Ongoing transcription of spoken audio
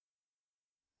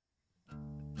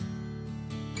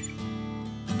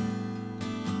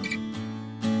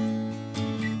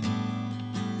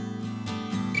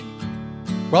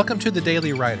Welcome to The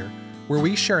Daily Writer, where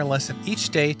we share a lesson each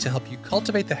day to help you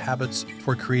cultivate the habits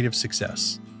for creative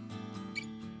success.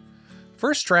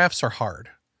 First drafts are hard.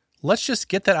 Let's just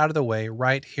get that out of the way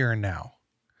right here and now.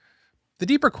 The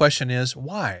deeper question is,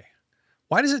 why?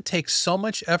 Why does it take so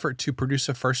much effort to produce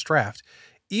a first draft,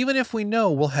 even if we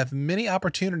know we'll have many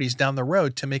opportunities down the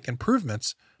road to make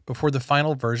improvements before the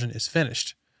final version is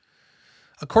finished?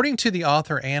 According to the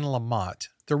author Anne Lamott,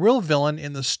 the real villain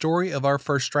in the story of our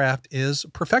first draft is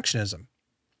perfectionism.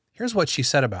 Here's what she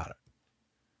said about it.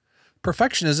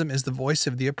 Perfectionism is the voice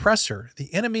of the oppressor,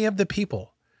 the enemy of the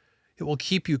people. It will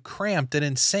keep you cramped and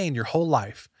insane your whole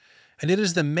life, and it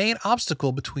is the main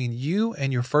obstacle between you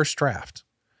and your first draft.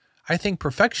 I think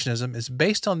perfectionism is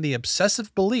based on the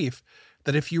obsessive belief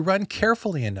that if you run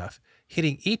carefully enough,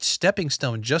 hitting each stepping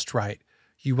stone just right,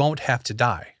 you won't have to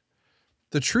die.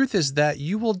 The truth is that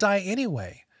you will die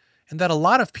anyway, and that a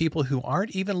lot of people who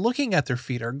aren't even looking at their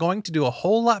feet are going to do a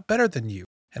whole lot better than you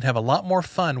and have a lot more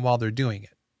fun while they're doing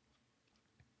it.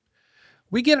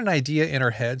 We get an idea in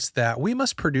our heads that we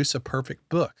must produce a perfect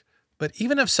book, but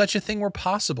even if such a thing were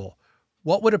possible,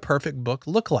 what would a perfect book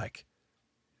look like?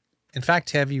 In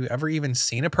fact, have you ever even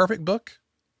seen a perfect book?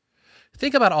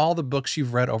 Think about all the books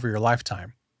you've read over your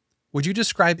lifetime. Would you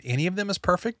describe any of them as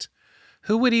perfect?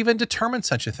 Who would even determine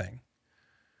such a thing?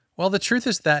 Well, the truth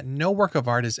is that no work of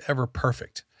art is ever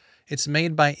perfect. It's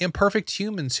made by imperfect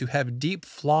humans who have deep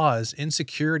flaws,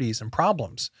 insecurities, and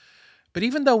problems. But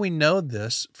even though we know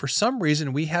this, for some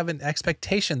reason we have an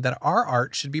expectation that our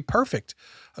art should be perfect,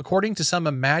 according to some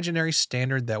imaginary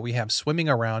standard that we have swimming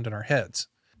around in our heads.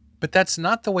 But that's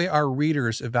not the way our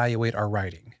readers evaluate our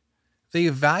writing. They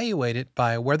evaluate it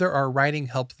by whether our writing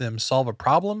helped them solve a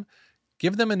problem,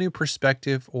 give them a new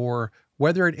perspective, or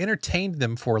whether it entertained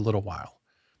them for a little while.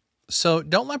 So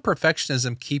don't let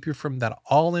perfectionism keep you from that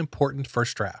all-important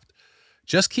first draft.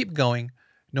 Just keep going,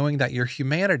 knowing that your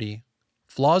humanity,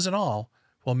 flaws and all,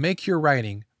 will make your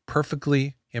writing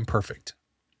perfectly imperfect.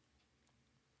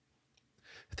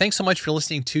 Thanks so much for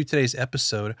listening to today's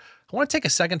episode. I want to take a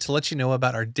second to let you know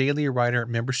about our Daily Writer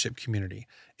membership community.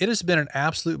 It has been an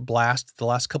absolute blast the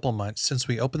last couple months since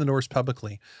we opened the doors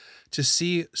publicly to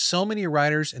see so many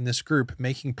writers in this group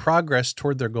making progress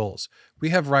toward their goals. We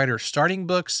have writers starting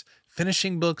books,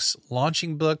 finishing books,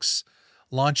 launching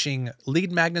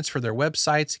lead magnets for their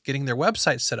websites, getting their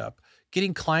website set up,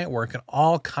 getting client work, and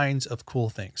all kinds of cool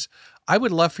things. I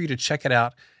would love for you to check it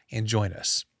out and join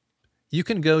us. You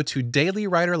can go to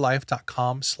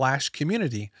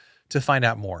dailywriterlife.com/community to find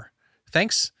out more.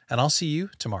 Thanks, and I'll see you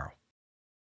tomorrow.